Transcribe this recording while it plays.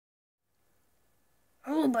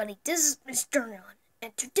Hello buddy, this is Mysterion,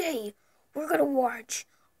 and today we're gonna watch,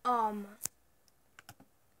 by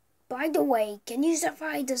the way, can you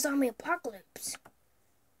survive the zombie apocalypse?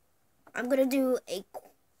 I'm gonna do a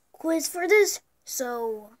quiz for this,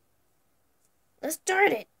 so let's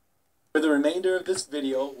start it. For the remainder of this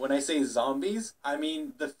video, when I say zombies, I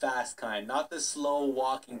mean the fast kind, not the slow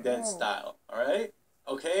Walking Dead style, alright?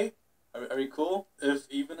 Okay? Are we cool? If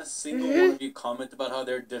even a single one of you comment about how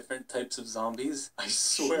there are different types of zombies, I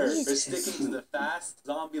swear, they're sticking to the fast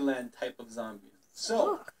Zombieland type of zombies.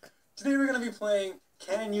 So, today we're going to be playing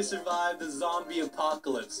Can You Survive the Zombie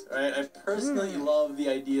Apocalypse? Alright, I personally love the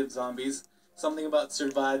idea of zombies. Something about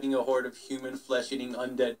surviving a horde of human flesh-eating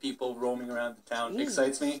undead people roaming around the town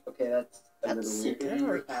excites me. Okay, that's a little weird in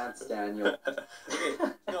your pants, Daniel.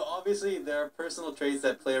 Okay, obviously there are personal traits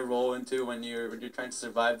that play a role into when you're trying to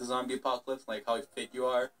survive the zombie apocalypse, like how fit you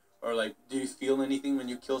are, or like do you feel anything when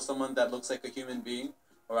you kill someone that looks like a human being,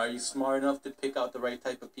 or are you smart enough to pick out the right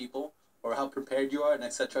type of people, or how prepared you are, and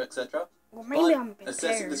etc. etc. Well, maybe I'm prepared.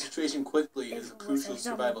 Assessing the situation quickly is a crucial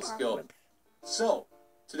survival skill. So,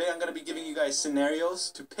 today I'm going to be giving you guys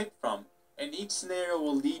scenarios to pick from, and each scenario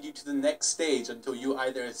will lead you to the next stage until you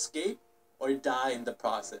either escape or die in the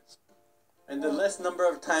process. And the less number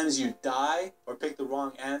of times you die or pick the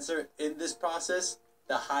wrong answer in this process,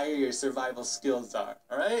 the higher your survival skills are.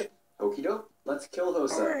 Alright? Okie doke, let's kill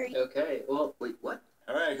Hosa. Right. Okay, well, wait, what?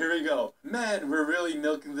 Alright, here we go. Man, we're really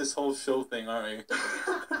milking this whole show thing, aren't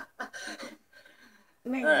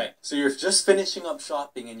we? Alright, so you're just finishing up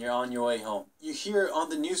shopping and you're on your way home. You hear on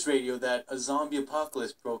the news radio that a zombie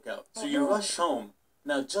apocalypse broke out. So you rush home.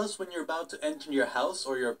 Now, just when you're about to enter your house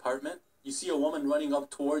or your apartment, you see a woman running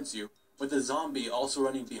up towards you, with a zombie also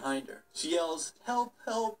running behind her. She yells, "Help,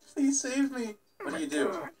 help, please save me." What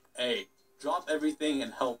do? A, drop everything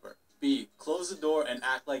and help her. B, close the door and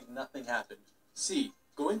act like nothing happened. C,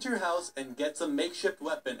 go into your house and get some makeshift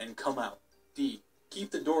weapon and come out. D,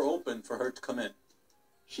 keep the door open for her to come in.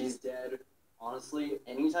 She's dead. Honestly,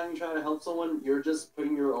 anytime you try to help someone, you're just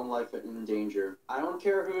putting your own life in danger. I don't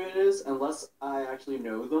care who it is, unless I actually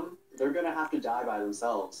know them. They're gonna have to die by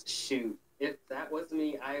themselves. Shoot. If that was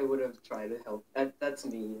me, I would have tried to help. That's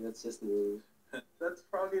me. That's just me. That's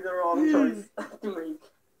probably the wrong choice to make.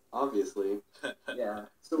 Obviously. Yeah.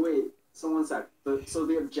 So wait, so one sec. So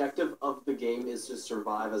the objective of the game is to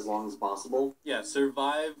survive as long as possible? Yeah,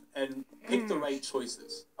 survive and pick the right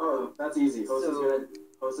choices. Oh, that's easy. Hosa's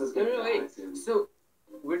good. No, wait. So,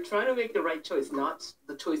 we're trying to make the right choice, not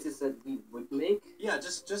the choices that we would make? Yeah,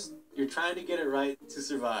 just you're trying to get it right to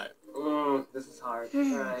survive. This is hard.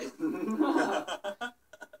 Alright.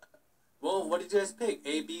 Well, what did you guys pick?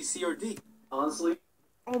 A, B, C, or D? Honestly?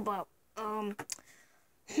 Oh, but,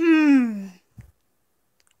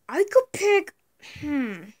 I could pick,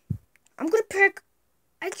 I'm gonna pick,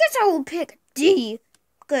 I guess I will pick D,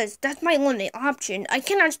 because that's my only option. I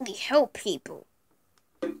can actually help people.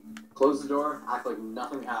 Close the door, act like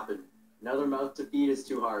nothing happened. Another mouth to feed is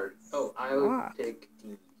too hard. Oh, I would pick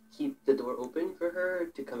D. Keep the door open for her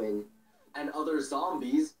to come in. And other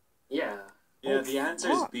zombies? Yeah. Yeah, the answer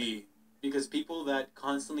is B. Because people that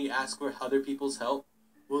constantly ask for other people's help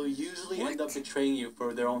will usually end up betraying you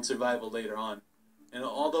for their own survival later on. And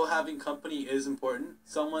although having company is important,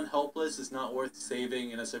 someone helpless is not worth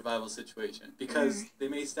saving in a survival situation. Because they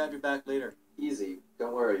may stab you back later. Easy.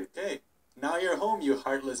 Don't worry. Okay. Now you're home, you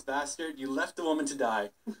heartless bastard. You left the woman to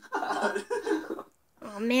die.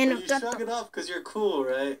 Oh man, you shrug it off because you're cool,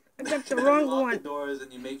 right? I got the wrong you lock one. the doors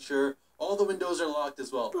and you make sure all the windows are locked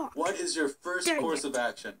as well. Fuck. What is your first course of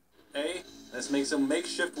action? A, let's make some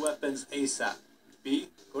makeshift weapons ASAP. B,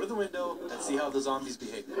 go to the window and see how the zombies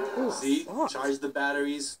behave. C, charge the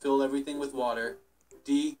batteries, fill everything with water.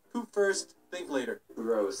 D, poop first, think later.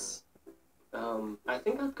 Gross. I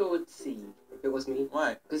think I'd go with C, if it was me.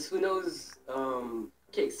 Why? Because who knows,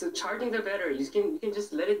 okay, so charging the battery, you can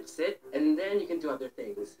just let it sit, and then you can do other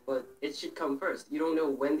things. But it should come first. You don't know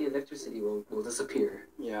when the electricity will disappear.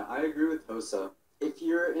 Yeah, I agree with Hosa. If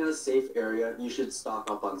you're in a safe area, you should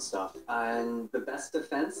stock up on stuff. And the best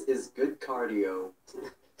defense is good cardio.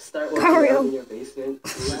 Start working out in your basement.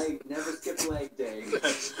 Never skip leg day.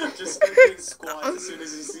 Just start doing squats as soon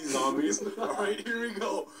as you see zombies. Alright, here we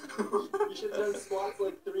go. You should have done squats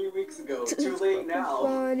like 3 weeks ago. Too late now.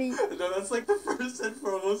 Funny. No, that's like the first and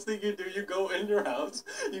foremost thing you do. You go in your house,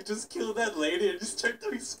 you just kill that lady and just start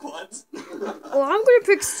doing squats. Well, I'm gonna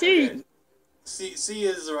pick C. Okay. C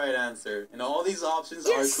is the right answer. And all these options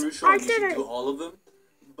are crucial and you should do all of them.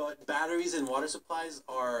 But batteries and water supplies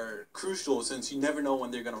are crucial since you never know when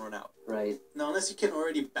they're going to run out. Right. Now, unless you can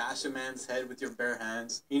already bash a man's head with your bare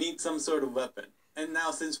hands, you need some sort of weapon. And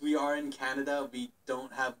now, since we are in Canada, we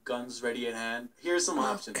don't have guns ready at hand. Here's some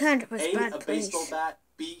options. Canada's A, bad a baseball place. bat.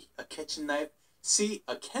 B, a kitchen knife. C,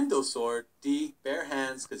 a kendo sword. D, bare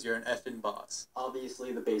hands because you're an effing boss.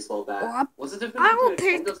 Obviously, the baseball bat. Well, What's the difference I will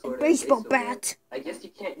between a pick kendo sword a and baseball bat? bat. I guess you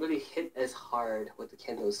can't really hit as hard with the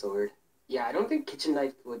kendo sword. Yeah, I don't think kitchen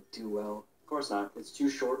knife would do well. Of course not. It's too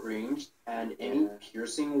short range, and any Yeah.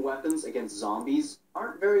 piercing weapons against zombies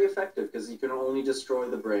aren't very effective because you can only destroy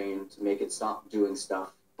the brain to make it stop doing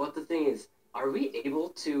stuff. But the thing is, are we able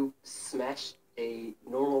to smash a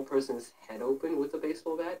normal person's head open with a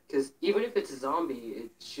baseball bat? Because even if it's a zombie,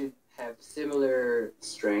 it should have similar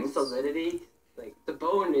Strength. solidity. Like, the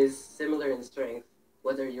bone is similar in strength,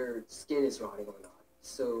 whether your skin is rotting or not.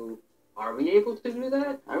 So, are we able to do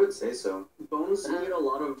that? I would say so. Bones need a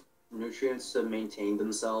lot of nutrients to maintain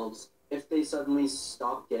themselves. If they suddenly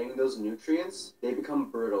stop getting those nutrients, they become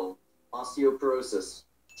brittle. Osteoporosis.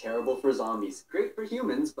 Terrible for zombies. Great for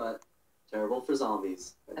humans, but terrible for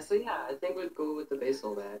zombies. So yeah, I think we'd go with the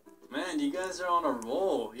baseball bat. Man, you guys are on a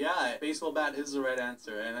roll. Yeah, baseball bat is the right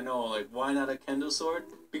answer. And I know, like, why not a kendo sword?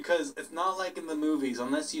 Because it's not like in the movies.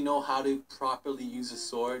 Unless you know how to properly use a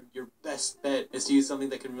sword, your best bet is to use something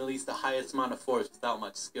that can release the highest amount of force without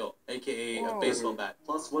much skill, aka a baseball bat.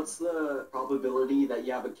 Plus, what's the probability that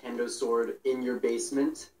you have a kendo sword in your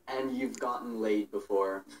basement and you've gotten laid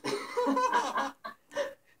before?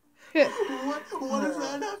 What does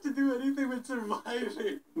that have to do anything with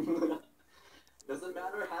surviving? Doesn't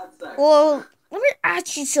matter, had sex. Well, let me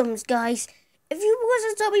ask you something, guys. If you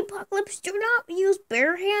was a zombie apocalypse, do not use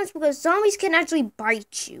bare hands because zombies can actually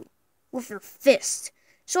bite you with your fist.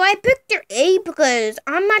 So I picked your A because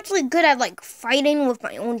I'm actually good at like fighting with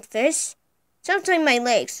my own fists. Sometimes my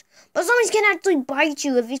legs. But zombies can actually bite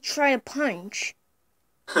you if you try to punch.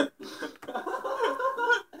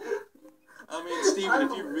 I mean, Steven,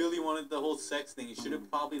 if you really wanted the whole sex thing, you should have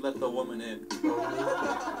probably let the woman in.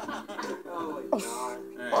 Oh my god.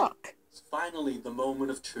 Alright, Fuck. finally, the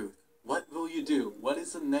moment of truth. What will you do? What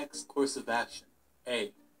is the next course of action?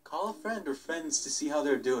 A. Call a friend or friends to see how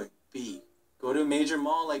they're doing. B. Go to a major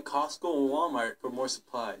mall like Costco or Walmart for more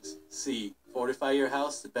supplies. C. Fortify your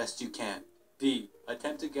house the best you can. D.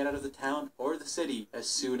 Attempt to get out of the town or the city as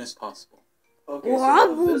soon as possible. Okay, Well, I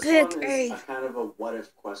so will this pick one A. is a kind of a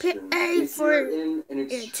what-if question. Pick A If for you're in an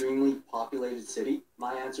it. extremely populated city,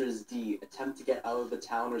 my answer is D. Attempt to get out of the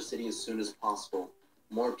town or city as soon as possible.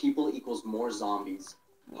 More people equals more zombies.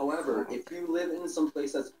 However, if you live in some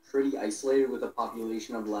place that's pretty isolated with a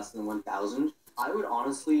population of less than 1,000, I would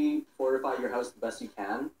honestly fortify your house the best you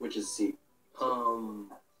can, which is C.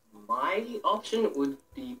 My option would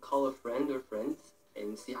be call a friend or friends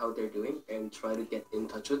and see how they're doing and try to get in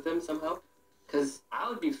touch with them somehow. Because I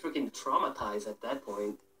would be freaking traumatized at that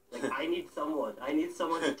point. Like, I need someone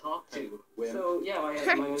to talk to. Win. So, yeah, my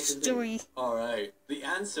answer is A. Story. Alright, the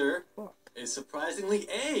answer Fuck. is surprisingly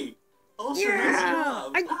A. Also, Yeah, nice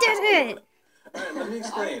job. I did it. Alright, let me I'm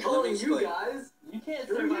explain. Let me telling you explain. guys, You can't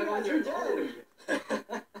you're survive on your dead.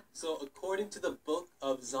 So, according to the Book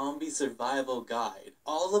of Zombie Survival Guide,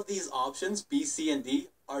 all of these options, B, C, and D,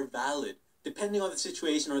 are valid. Depending on the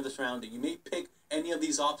situation or the surrounding, you may pick any of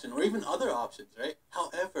these options or even other options, right?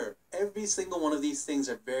 However, every single one of these things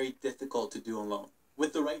are very difficult to do alone.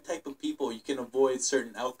 With the right type of people, you can avoid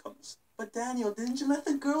certain outcomes. But Daniel, didn't you let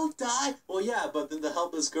the girl die? Well, yeah, but then the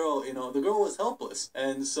helpless girl, the girl was helpless.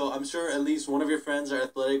 And so I'm sure at least one of your friends are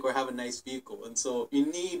athletic or have a nice vehicle. And so you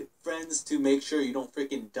need friends to make sure you don't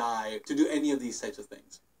freaking die to do any of these types of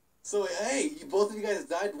things. So, hey, both of you guys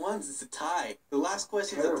died once. It's a tie. The last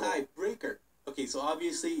question is a tiebreaker. Okay, so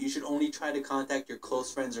obviously you should only try to contact your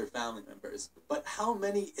close friends or family members. But how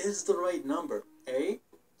many is the right number? A,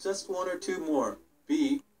 just one or two more.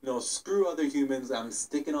 B, no, screw other humans, I'm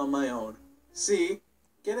sticking on my own. C,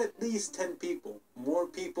 get at least 10 people. More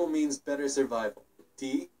people means better survival.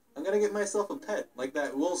 D, I'm gonna get myself a pet, like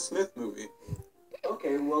that Will Smith movie.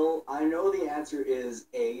 Okay, well, I know the answer is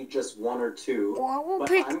A, just one or two. Well, I will But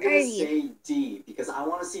pick I'm gonna A. say D, because I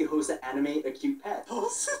want to see Hosa animate a cute pet.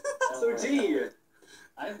 So D.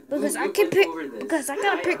 Because I can pick. Because I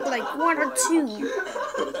gotta pick like one or two.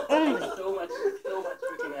 Only. So much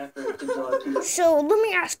freaking effort to draw a cute. So let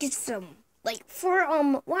me ask you some. Like for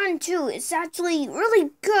 1 and 2, it's actually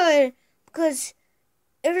really good because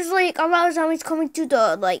there's like a lot of zombies coming to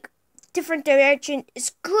the like different direction.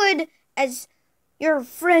 It's good as your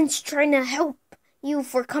friends trying to help you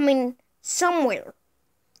for coming somewhere.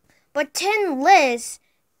 But 10 less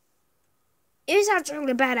is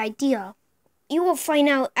actually a bad idea. You will find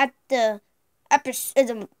out at the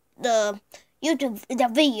episode, the YouTube, the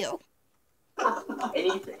video.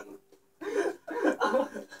 Anything.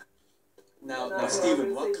 Now, No, now, I was Steven,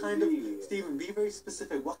 gonna what say kind of Z. Steven? Be very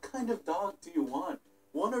specific. What kind of dog do you want?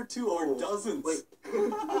 One or two or dozens? Wait.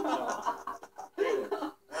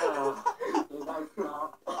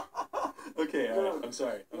 Okay, alright. I'm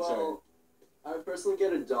sorry. I'm sorry. Well, I personally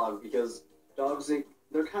get a dog because dogs,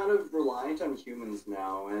 they're kind of reliant on humans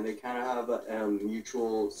now, and they kind of have a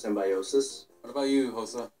mutual symbiosis. What about you,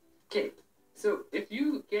 Hosa? Okay, so if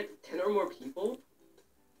you get 10 or more people,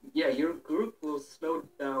 yeah, your group will slow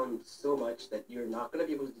down so much that you're not going to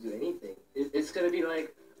be able to do anything. It's going to be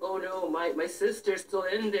like, oh no, my sister's still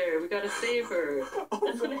in there, we gotta save her.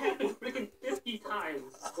 That's going to happen freaking 50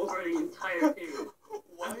 times over the entire period.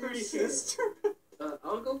 Why I'm your pretty sure. sister?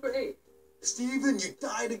 I'll go for A. Steven, you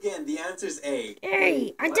died again. The answer's A.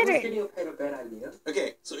 Hey, I Why did was it. getting a pet a bad idea?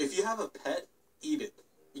 Okay, so if you have a pet, eat it.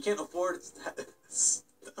 You can't afford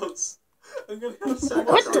I'm gonna have so much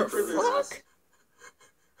What the time for this. fuck?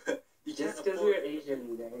 You can't Just because afford. we're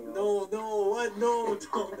Asian, Daniel. No, what? No.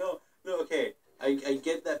 Okay, I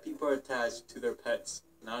get that people are attached to their pets.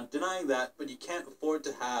 Not denying that, but you can't afford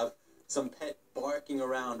to have some pet barking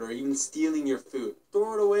around or even stealing your food.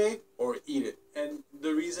 Throw it away or eat it. And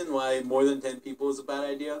the reason why more than 10 people is a bad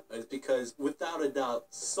idea is because, without a doubt,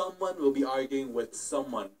 someone will be arguing with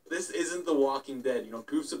someone. This isn't The Walking Dead.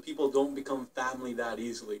 Groups of people don't become family that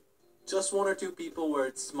easily. Just one or two people where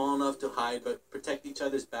it's small enough to hide but protect each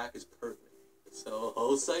other's back is perfect. So,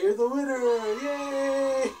 Hosa, you're the winner!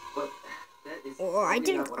 Yay! But that is Oh, I probably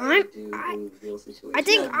think not what I'm- I would do I- in real situations. I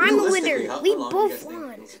think Yeah, I'm a realistically, winner. how We long do you guys both think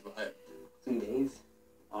won. you'll survive? 2 days.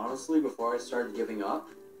 Honestly, before I started giving up,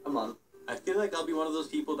 a month. I feel like I'll be one of those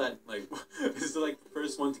people that, is the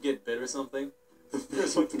first one to get bit or something. The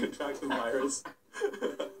first one to contract the virus.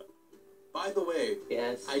 By the way,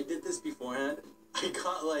 Yes. I did this beforehand. I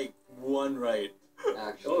got, one right.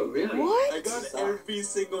 Actually. Oh, really? What? I got every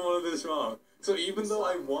single one of this wrong. So even though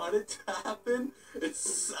I want it to happen,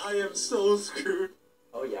 I am so screwed.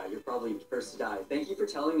 Oh yeah, you're probably first to die. Thank you for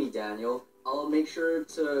telling me, Daniel. I'll make sure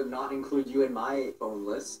to not include you in my phone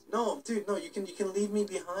list. No, dude, no, you can leave me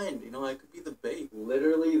behind. I could be the bait.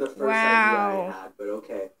 Literally the first idea Wow. I had, but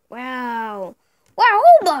okay. Wow. Wow,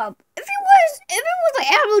 hold up. If it was an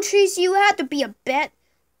apple trees, you had to be a bet.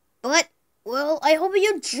 But, well, I hope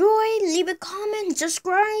you enjoy. Leave a comment,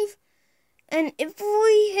 subscribe. And if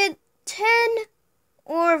we hit 10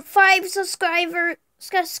 or 5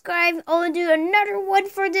 subscribe, I'll do another one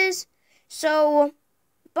for this. So,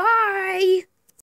 bye.